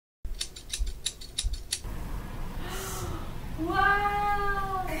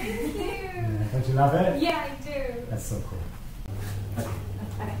Wow, thank you. Don't you love it? Yeah, I do. That's so cool. Okay.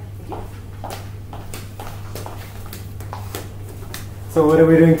 Okay, thank you. So what are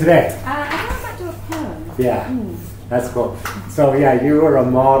we doing today? I thought I might do a perm. Yeah, that's cool. So yeah, you were a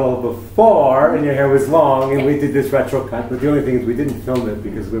model before and your hair was long and we did this retro cut, but the only thing is we didn't film it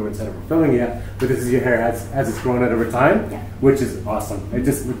because we weren't set up for filming yet, but this is your hair as it's grown out over time, which is awesome. It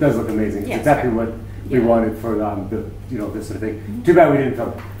does look amazing. It's exactly what we wanted for the, this sort of thing. Too bad we didn't film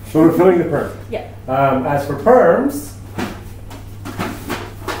it. But we're filming the perm. Yeah. As for perms,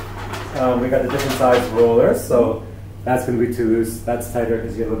 we got the different size rollers, so that's going to be too loose. That's tighter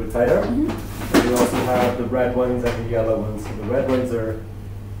because you get a little bit tighter. And you also have the red ones and the yellow ones. So the red ones are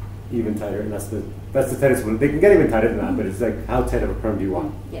even tighter, and that's the tightest one. They can get even tighter than that, but it's like, how tight of a perm do you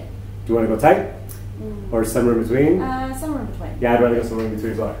want? Yeah. Do you want to go tight? Or somewhere in between? Somewhere in between. Yeah, I'd rather go somewhere in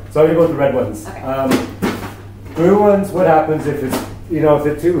between as well. So I'm going to go with the red ones. Okay. Blue ones, what happens if it's, if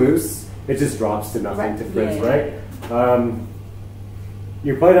they're too loose, it just drops to nothing, to frizz, right?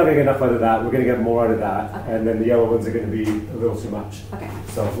 You're probably not going to get enough out of that. We're going to get more out of that. And then the yellow ones are going to be a little too much. Okay.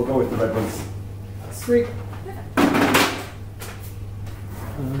 So we'll go with the red ones. Sweet.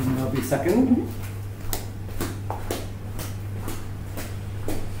 That'll be second.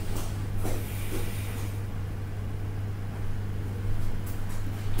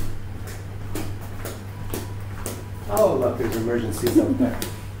 Oh, look, there's emergencies out there.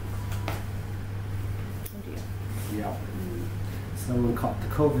 Oh dear. Yeah. Someone caught the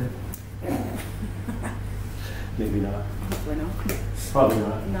COVID. Maybe not. Hopefully not. Probably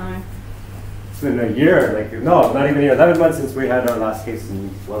not. No. It's been a year, no, not even a year. 11 months since we had our last case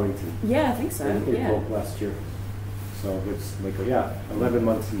in Wellington. Yeah, I think so. In April last year. So it's 11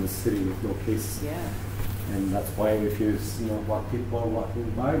 months in the city with no cases. Yeah. And that's why if you people are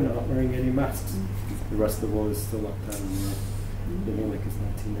walking by not wearing any masks. The rest of the world is still locked down and living like it's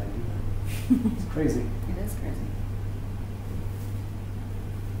 1999. It's crazy. It is crazy.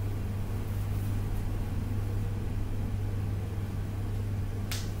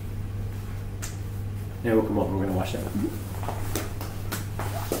 Yeah, we'll come over. We're going to wash it.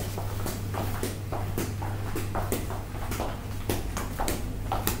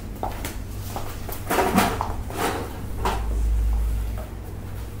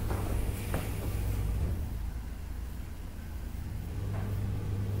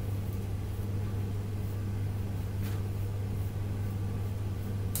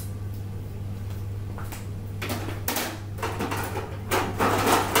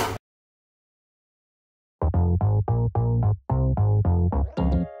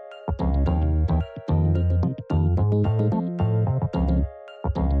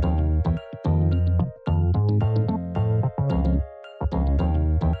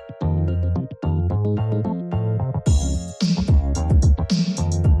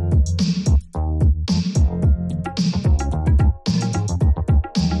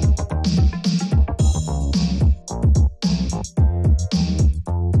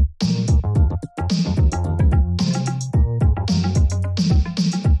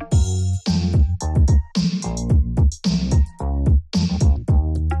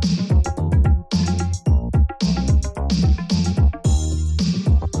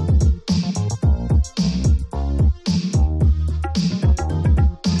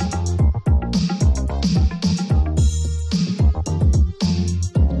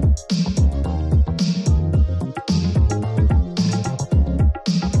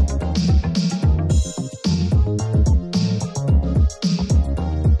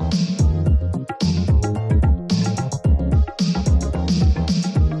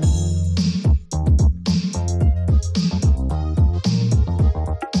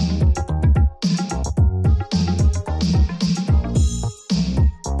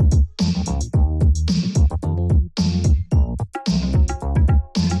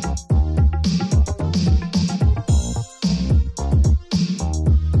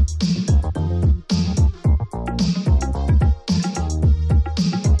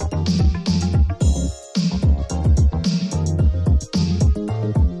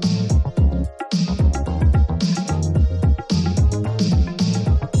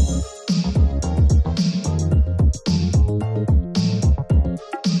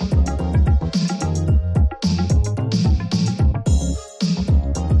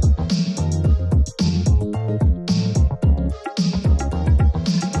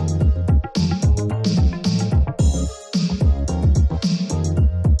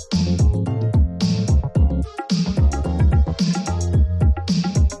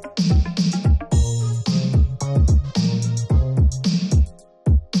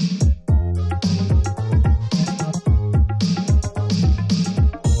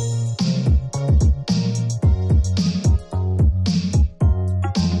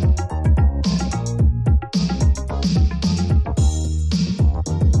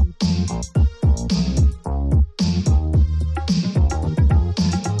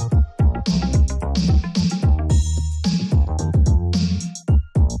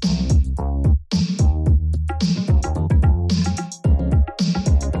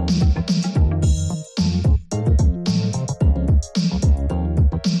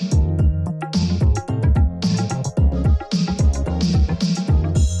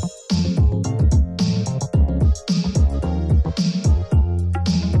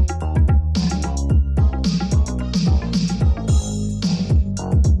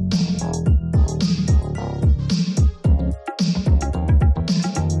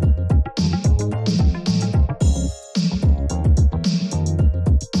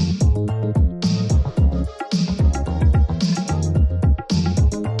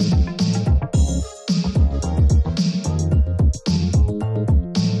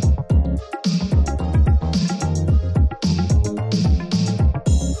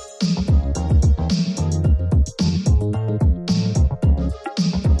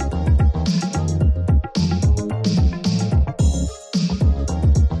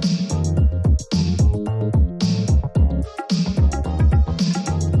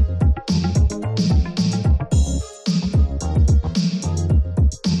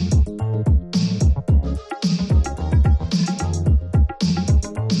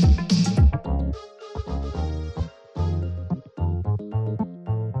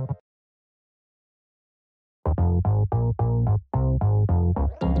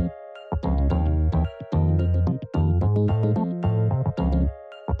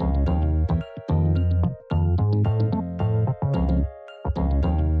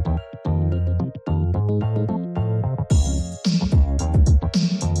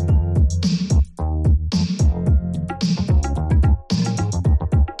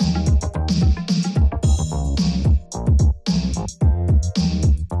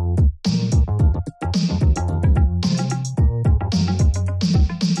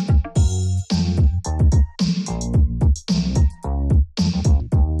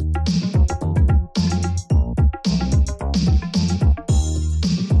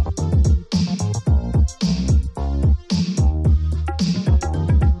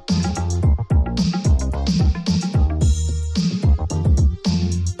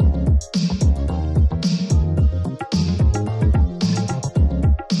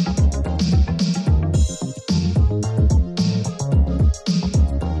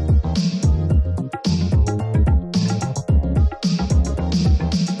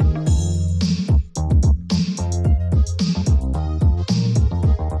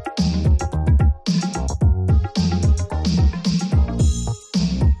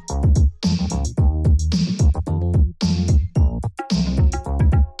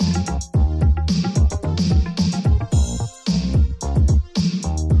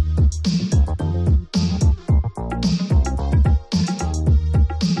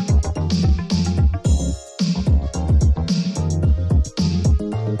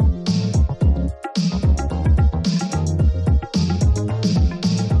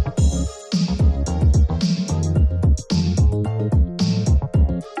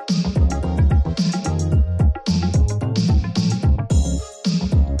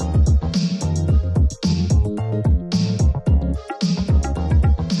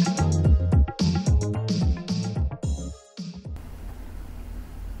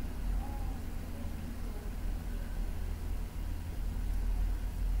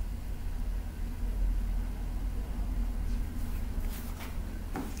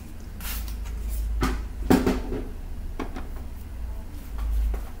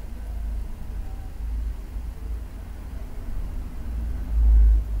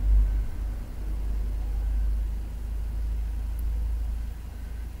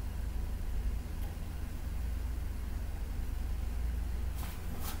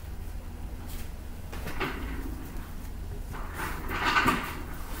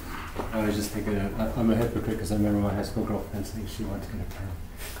 was just thinking, I'm a hypocrite because I remember my high school girlfriend saying she wanted to get a perm.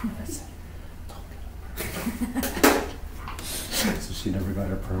 And I said, don't get a perm. So she never got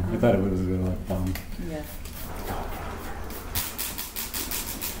her perm. I thought it was going to look dumb. Yeah.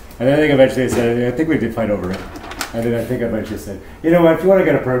 And then I think eventually I said, I think we did fight over it. And then I think I eventually said, you know what, if you want to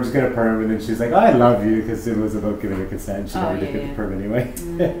get a perm, just get a perm. And then she's like, oh, I love you, because it was about giving her consent. She never did get the perm anyway.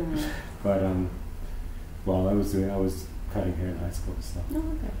 But, well, I was cutting hair in high school, so Oh,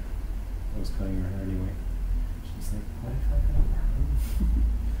 okay. I was cutting her hair anyway. She's like, what if I got a perm?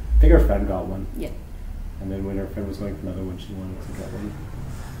 I think her friend got one. Yeah. And then when her friend was going for another one, she wanted to get one.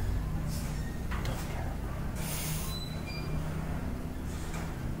 Don't get a perm.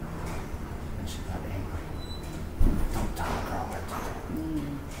 And she got angry. Don't tell a girl what to do.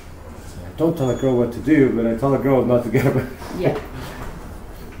 So I don't tell a girl what to do, but I tell a girl not to get a perm. Yeah.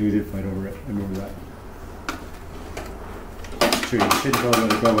 We did fight over it. I remember that. It's true, you shouldn't tell a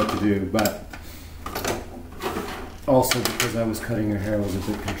girl what to do, but also because I was cutting her hair, I was a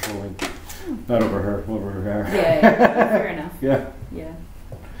bit controlling. Not over her, over her hair. Yeah, fair enough. Yeah. Yeah.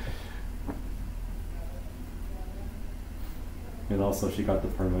 And also, she got the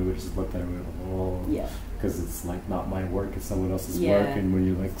perm, I just looked at her and went, oh. Yeah. Because it's like not my work, it's someone else's Yeah. work, and when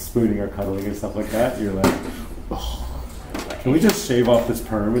you're like spooning or cuddling and stuff like that, you're like, oh. Can we just shave off this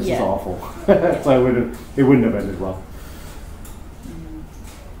perm? It's just awful. So it wouldn't have ended well.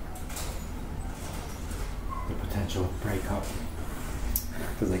 The potential breakup.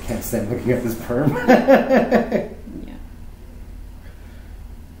 Because I can't stand looking at this perm. Yeah.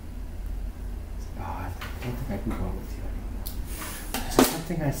 Oh, I don't think I can go with you anymore. Is there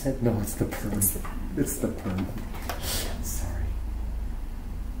something I said? No, it's the perm. It's the perm. It's the perm. Sorry.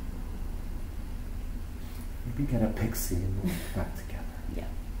 Maybe get a pixie and we'll get back together. Yeah.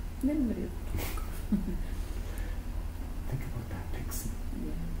 Then what do you Think about that pixie.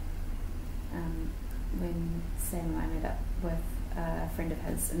 Yeah. When Sam and I met up with a friend of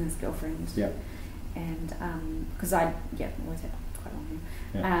his and his girlfriend. Yeah. And because I always had quite long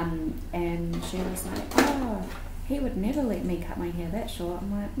hair. Yeah. And she was like, oh, he would never let me cut my hair that short.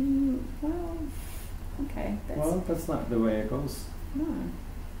 I'm like, well, okay. Well, that's not the way it goes. No.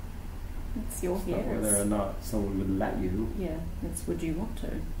 It's your hair. Not whether or not someone would let you. Yeah, it's would you want to?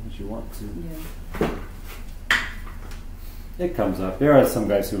 Would you want to? Yeah. It comes up. There are some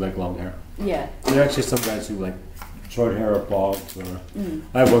guys who like long hair. Yeah. There are actually some guys who like short hair or bobs. Or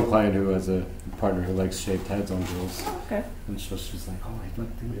I have one client who has a partner who likes shaved heads on girls. Oh, okay. And so she's like, oh, I'd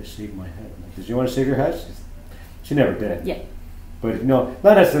like to shave my head. I'm like, did you want to shave your head? She never did. Yeah. But not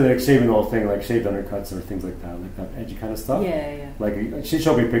necessarily like shaving the whole thing, like shaved undercuts or things like that edgy kind of stuff. Yeah, yeah. Like she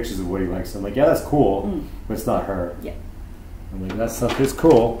showed me pictures of what he likes. I'm like, yeah, that's cool, but it's not her. Yeah. I'm like, that stuff is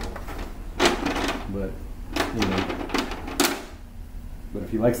cool, but you know, but if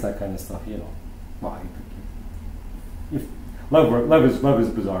he likes that kind of stuff, you know, well, love is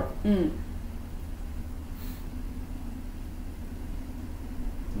bizarre.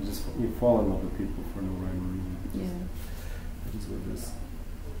 You fall in love with people for no rhyme or reason. Yeah. It is what it is.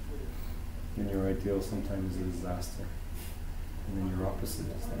 And your ideal sometimes is a disaster. And then your opposite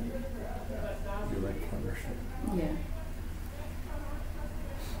is like you like partnership. Yeah.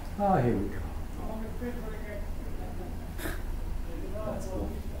 Oh, here we go. That's cool.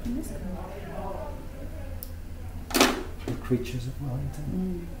 That's cool. The creatures of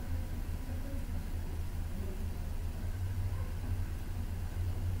Wellington.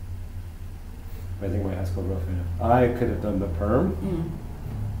 I think my high school girlfriend, I could have done the perm.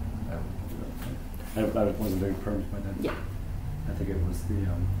 I wasn't doing perms by then. Yeah. I think it was the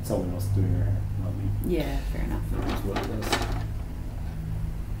someone else doing her hair, not me. Yeah, fair enough. That's what it was.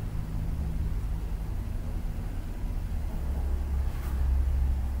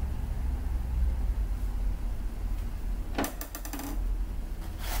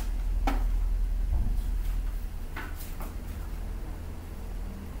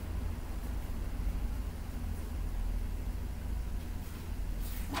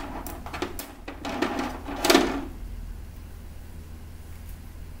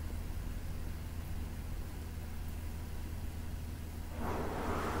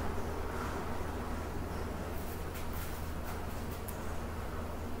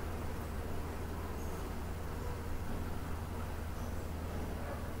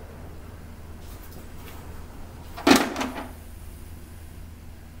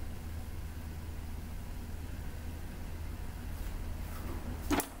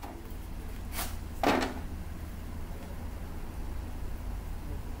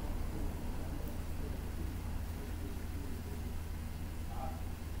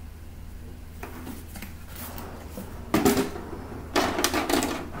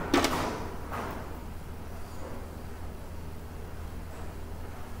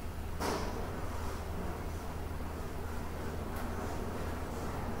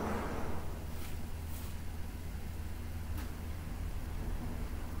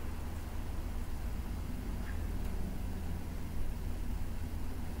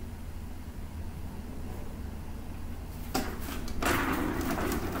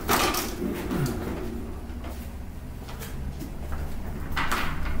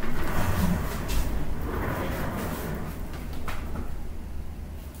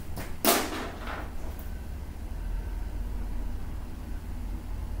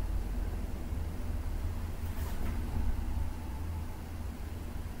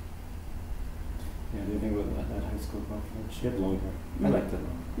 school girlfriend. She had long hair. I liked it.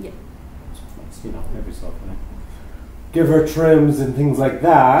 Yeah. It's, you know, every so often I give her trims and things like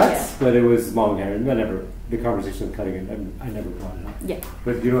that, Yeah. but it was long hair, and the conversation of cutting it, I never brought it up. Yeah.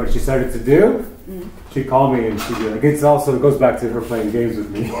 But you know what she started to do? She'd call me and she'd be like, it goes back to her playing games with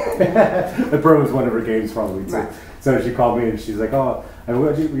me. The Perm was one of her games probably too. Right. So she called me and she's like, oh,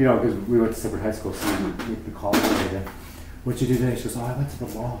 you know, because we went to separate high schools, so we call her later. What'd you do today? She goes, oh, I went to the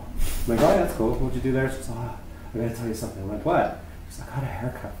mall. I'm like, oh, that's cool. What'd you do there? She goes, oh, I gotta tell you something. I'm like, what? She's like, I got a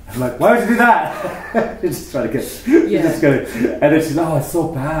haircut. I'm like, why would you do that? She's just trying to get, Yeah. just gonna, and then she's, oh, it's so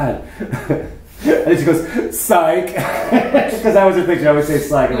bad. And then she goes, psych. Because that was her thing. She always say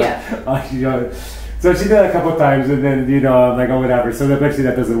psych. Yeah. Like, you know, so she did it a couple of times, and then, you know, I'm like, oh, whatever. So eventually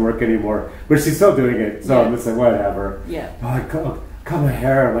that doesn't work anymore. But she's still doing it. So I'm just like, whatever. Yeah. Oh, I cut my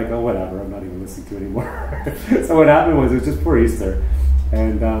hair. I'm like, oh, whatever. I'm not even listening to it anymore. So what happened was, it was just for Easter.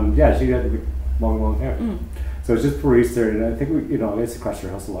 And yeah, she had long hair. So it's just for Easter. And I think I used to crash her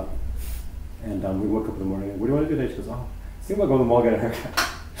house a lot. And we woke up in the morning, and what do you want to do today? She goes, oh, I think I'll go to the mall and get a haircut.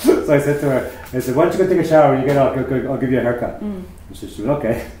 So I said to her, I said, why don't you go take a shower? When you get out, I'll give you a haircut. And she went,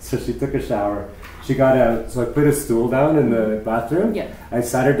 okay. So she took a shower. She got out. So I put a stool down in the bathroom. Yeah. I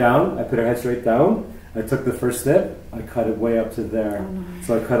sat her down. I put her head straight down. I took the first step. I cut it way up to there. Oh, no.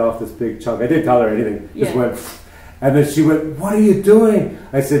 So I cut off this big chunk. I didn't tell her anything. Just Yeah. went. And then she went, what are you doing?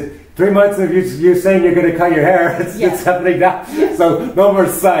 I said, 3 months of you saying you're going to cut your hair. It's happening now. Yeah. So no more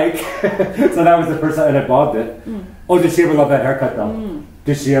psych. So that was the first time, and I bobbed it. Oh, did she ever love that haircut though?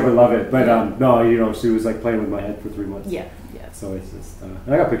 Did she ever love it? But no, you know, she was like playing with my head for 3 months. Yeah. So it's just, and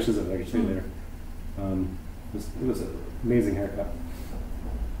I got pictures of it. I can show you later. It was an amazing haircut.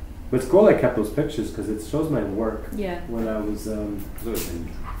 But it's cool I kept those pictures because it shows my work. Yeah. When I was a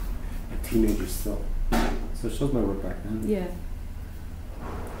teenager still. So it shows my work back then. Yeah.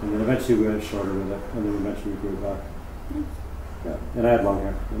 And then eventually we went shorter with it, and then eventually we grew it back. Yeah, and I had long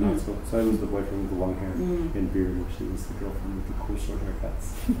hair in high school, so I was the boyfriend with the long hair and beard, and she was the girlfriend with the cool short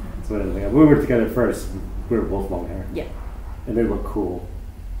haircuts. So when we were together first, we were both long hair. Yeah. And they looked cool.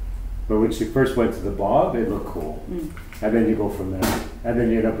 But when she first went to the bob, it looked cool. And then you go from there. And then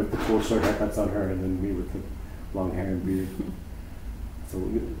you end up with the cool short haircuts on her, and then me with the long hair and beard. So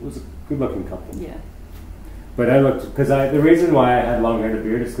it was a good looking couple. Yeah. But I looked, because the reason why I had long hair and a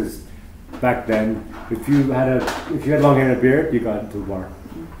beard is because back then, if you had long hair and a beard, you got into a bar.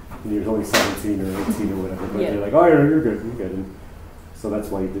 And you were only 17 or 18 or whatever. But they're like, oh, you're good, you're good. And so that's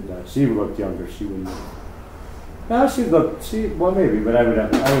why you did that. She looked younger. She wouldn't. No, well, maybe, but I would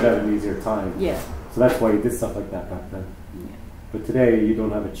have an easier time. Yeah. So that's why you did stuff like that back then. Yeah. But today, you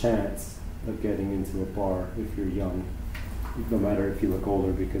don't have a chance of getting into a bar if you're young. No matter if you look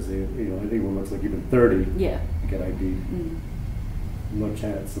older, because anyone looks like even 30. Yeah. Get ID. No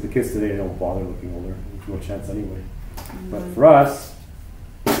chance. So the kids today don't bother looking older. There's no chance anyway. But for us,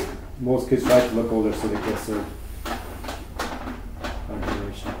 most kids try to look older so they get served. Our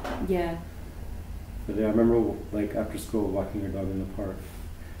generation. Yeah. But yeah, I remember like after school walking her dog in the park.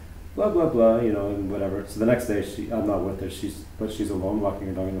 Blah blah blah, and whatever. So the next day, I'm not with her. She's alone walking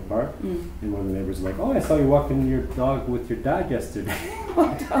her dog in the park, and one of the neighbors was like, "Oh, I saw you walking your dog with your dad yesterday."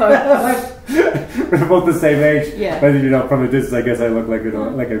 We're both the same age, Yeah. but from a distance, I guess I look like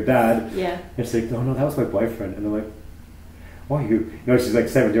her dad. Yeah. And she's like, "Oh no, that was my boyfriend." And they're like, "Oh, she's like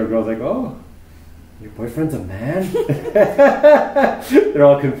 7-year-old girl's like, "Oh, your boyfriend's a man?" They're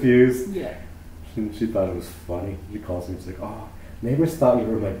all confused. Yeah. She thought it was funny. She calls me. She's like, "Oh, neighbors thought you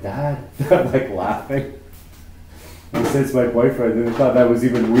were my dad." I'm like laughing. And since my boyfriend, and they thought that was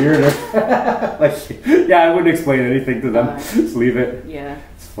even weirder. I wouldn't explain anything to them. Just leave it. Yeah.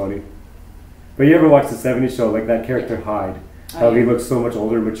 It's funny. But you ever watch the '70s show, like that character Hyde? How he looks so much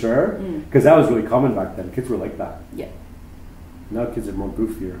older and mature? Because that was really common back then. Kids were like that. Yeah. Now kids are more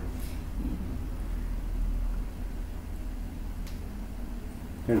goofier.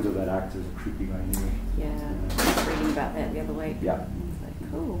 Turns out that actor's a creepy guy anyway. Yeah. I was reading about that the other week. Yeah. I was like,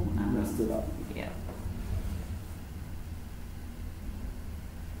 cool. Messed it up. Yeah.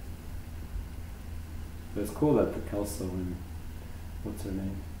 But it's cool that the Kelso and what's her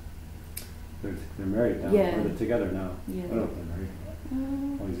name? They're married now. Yeah. Or they're together now. Yeah. I don't know if they're married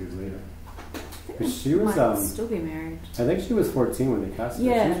all these years later. I Because think she was might still be married. I think she was 14 when they cast her.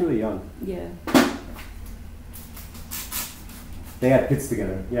 Yeah. She was really young. Yeah. They had kids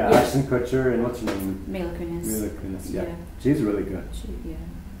together. Yeah, Yeah. Ashton Kutcher and what's her name? Mila Kunis. Mila Kunis. Yeah. Yeah. She's really good. Yeah.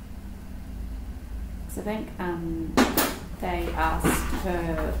 So I think they asked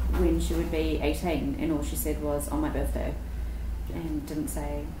her when she would be 18, and all she said was on my birthday, and didn't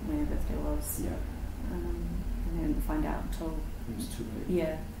say when her birthday was. Yeah. And they didn't find out until. It was too late.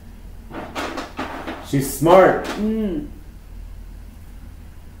 Yeah. She's smart. Mm.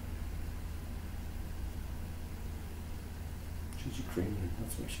 She's Ukrainian.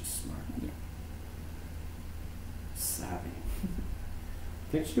 That's why she's smart. Yeah. Savvy.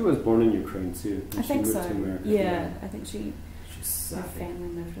 I think she was born in Ukraine too. I think moved so. To America. Yeah, I think she's her savvy. family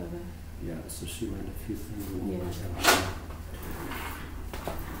moved over. Yeah, so she learned a few things. Along Yeah. the way.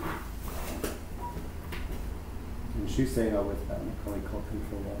 And she stayed out with Macaulay Culkin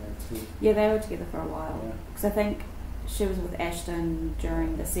for a while too. Yeah, they were together for a while. Yeah. Because I think she was with Ashton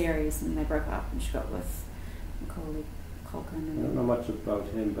during the series and they broke up and she got with Macaulay Culkin. I don't know much about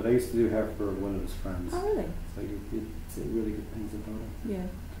him, but I used to do hair for one of his friends. Oh, really? So you'd say really good things about him. Yeah.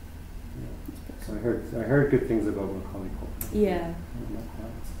 Yeah. So I heard good things about Macaulay Culkin. Yeah.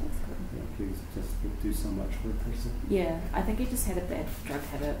 That's good. Yeah, he just would do so much for a person. Yeah, I think he just had a bad drug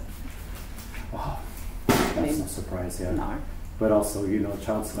habit. Oh, that's no surprise, yeah. No. But also,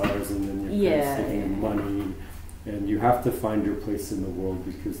 child stars and then your parents taking in money, and you have to find your place in the world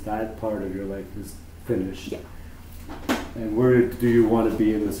because that part of your life is finished. Yeah. And where do you want to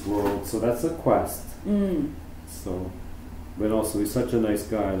be in this world? So that's a quest. Mm. So, but also he's such a nice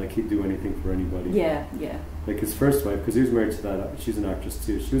guy. Like he'd do anything for anybody. Yeah, yeah. Like his first wife, because he was married to that. She's an actress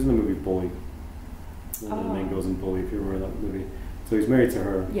too. She was in the movie Bully. The man goes in Bully. If you remember that movie. So he's married to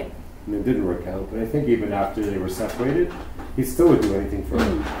her. Yeah. And it didn't work out. But I think even after they were separated, he still would do anything for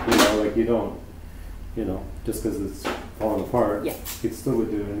her. Like you don't, just because it's falling apart. Yeah. He still would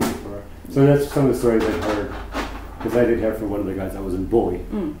do anything for her. So that's some of the stories I've heard. Because I did hair for one of the guys that was in Bully.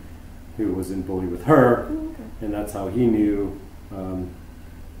 Who was in Bully with her. Oh, okay. And that's how he knew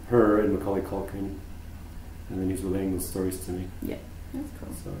her and Macaulay Culkin. And then he's relaying those stories to me. Yeah, that's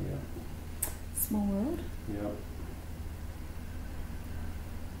cool. So, yeah. Small world. Yeah.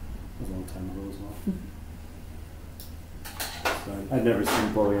 It was a long time ago as well. So I'd never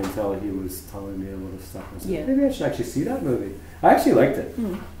seen Bully until he was telling me a lot of stuff. I said, Yeah. maybe I should actually see that movie. I actually liked it.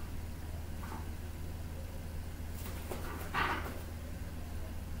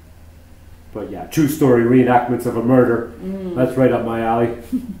 But yeah, true story reenactments of a murder. That's right up my alley.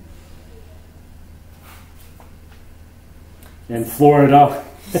 In Florida.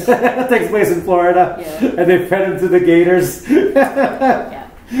 It takes place in Florida. Yeah. And they fed him to the gators. Yeah.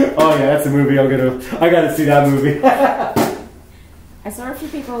 Oh yeah, that's a movie I gotta see that movie. I saw a few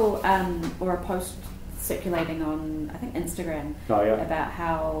people or a post circulating on I think Instagram about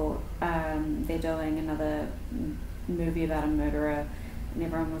how they're doing another movie about a murderer, and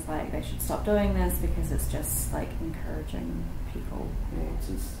everyone was like they should stop doing this because it's just like encouraging people.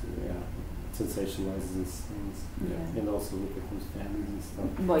 Sensationalizes things. Yeah. And also the victims' families and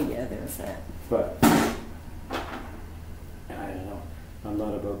stuff. Well, yeah, there is that. But I don't know. I'm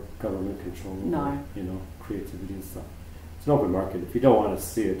not about government control. No. Creativity and stuff. It's an open market. If you don't want to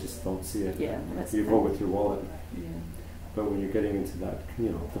see it, just don't see it. Yeah, well, that's you vote with your wallet. Yeah. But when you're getting into that,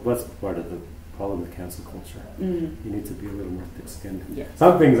 that's part of the problem with cancel culture. You need to be a little more thick-skinned. Yeah.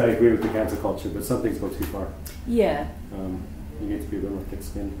 Some things I agree with the cancel culture, but some things go too far. Yeah. You need to be a little more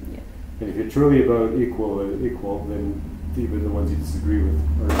thick-skinned. Yeah. And if you're truly about equal, then even the ones you disagree with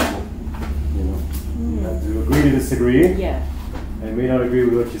are equal. You have to agree to disagree. Yeah. I may not agree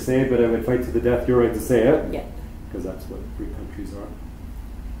with what you say, but I would fight to the death your right to say it. Yeah. Because that's what free countries are.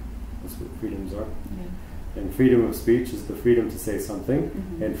 That's what freedoms are. Yeah. And freedom of speech is the freedom to say something,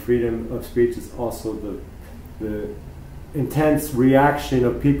 and freedom of speech is also the intense reaction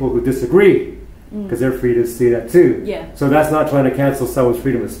of people who disagree, because they're free to say that too. Yeah. So that's not trying to cancel someone's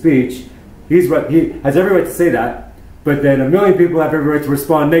freedom of speech. He's right. He has every right to say that, but then a million people have every right to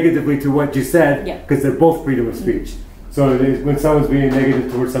respond negatively to what you said, because they're both freedom of speech. So when someone's being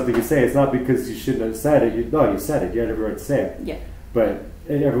negative towards something you say, it's not because you shouldn't have said it. You said it. You had every right to say it. Yeah. But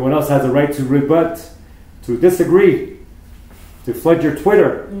everyone else has a right to rebut, to disagree, to flood your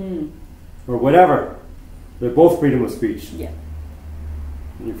Twitter, or whatever. They're both freedom of speech. Yeah.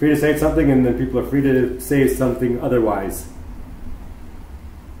 You're free to say something, and then people are free to say something otherwise.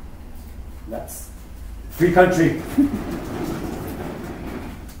 That's free country. Isn't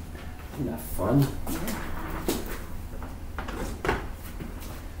that fun?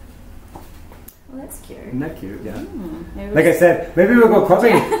 Well, that's cute. Isn't that cute? Yeah. Like I said, maybe we'll go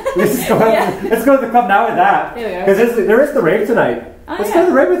clubbing. Let's go to the club now with that. There we go. Because there is the rave tonight. Let's go to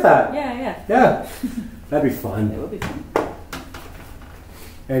the rave with that. Yeah. Yeah. That'd be fun. It would be fun.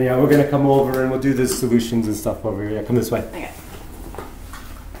 And yeah, we're going to come over and we'll do the solutions and stuff over here. Yeah, come this way. Okay.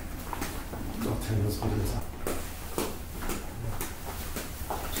 I'll turn those windows up.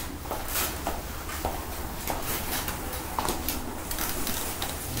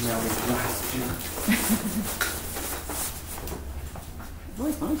 Now we blast you.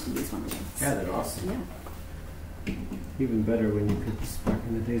 always wanted to use one of these. Yeah, they're awesome. Yeah. Even better when you could, back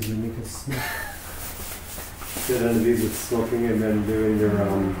in the days when you could smoke. Sit under these with smoking and then doing your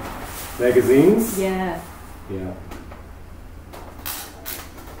magazines. Yeah. Yeah.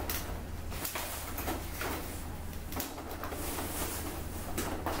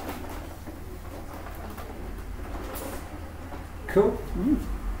 Cool. Mm.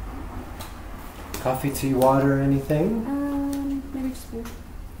 Coffee, tea, water, anything? Maybe just water.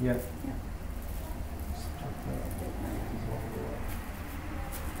 Yeah. Yeah.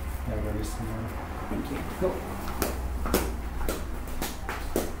 Yeah, ready some more. Thank you. Cool.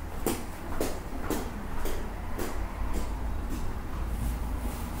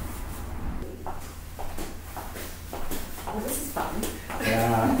 Oh, this is fun.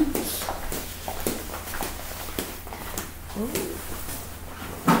 Yeah.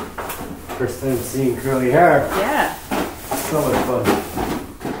 First time seeing curly hair. Yeah. So much fun.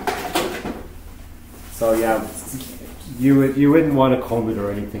 So yeah, you wouldn't want to comb it or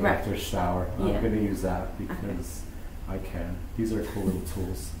anything right. after a shower. Yeah. I'm going to use that because I can. These are cool little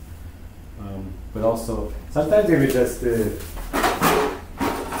tools. But also sometimes even just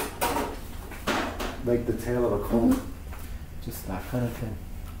like the tail of a comb, just that kind of thing.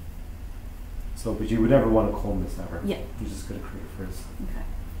 So, but you would never want to comb this ever. Yeah. You're just going to create frizz. Okay.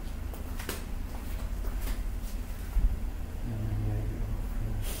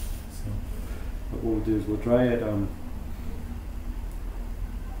 So what we'll do is we'll dry it. We'll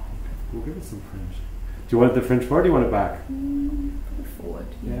give it some fringe. Do you want the fringe forward or do you want it back? Probably forward.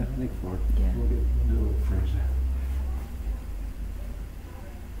 Yeah, I think forward. Yeah. We'll do a little fringe there.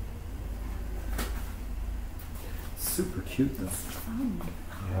 Super cute though. It's fun.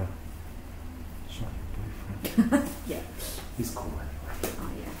 Yeah. Show your boyfriend. Yeah. He's cool anyway. Oh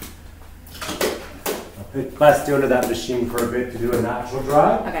yeah. I'll put plastic under that machine for a bit to do a natural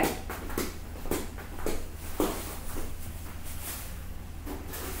dry. Okay.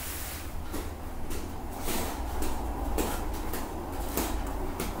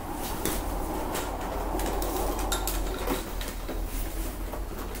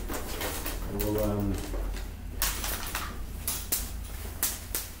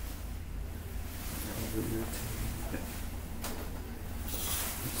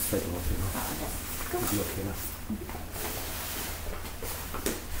 We'll just take a look at it. Cool. Look at it.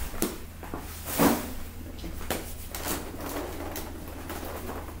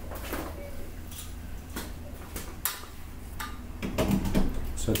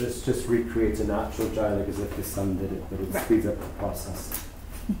 So this just recreates a natural dry, like as if the sun did it, but it Right. speeds up the process.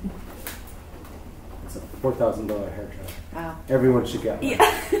 It's a $4,000 hair dryer. Wow. Everyone should get one.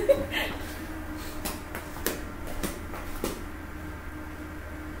 Yeah.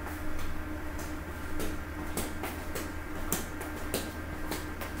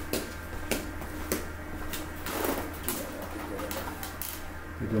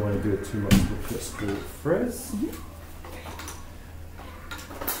 You don't want to do it too much with this little frizz.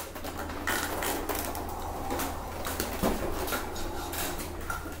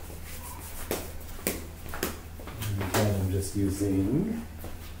 And then I'm just using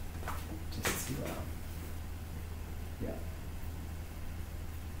yeah.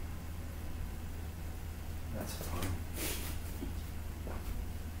 That's fine.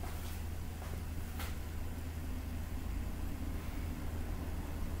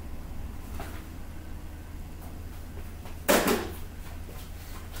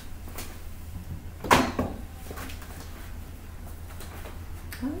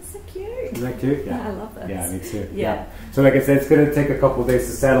 Oh, that's so cute. Isn't that cute? Yeah, I love this. Yeah, me too. Yeah. So like I said, it's going to take a couple of days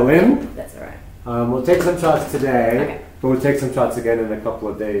to settle in. That's alright. We'll take some shots today, Okay. but we'll take some shots again in a couple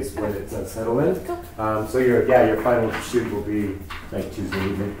of days when it's settled in. Cool. So your final shoot will be like Tuesday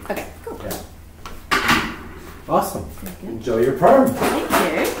evening. Okay, cool. Yeah. Awesome. Very good. Enjoy your perm. Thank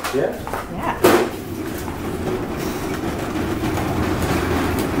you. Yeah. Yeah.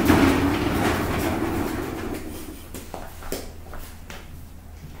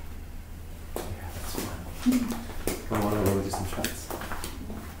 That's fun. Come on over, we'll do some shots.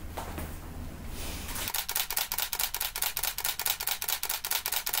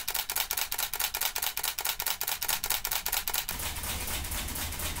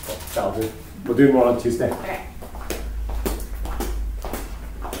 That'll do. We'll do more on Tuesday. Okay.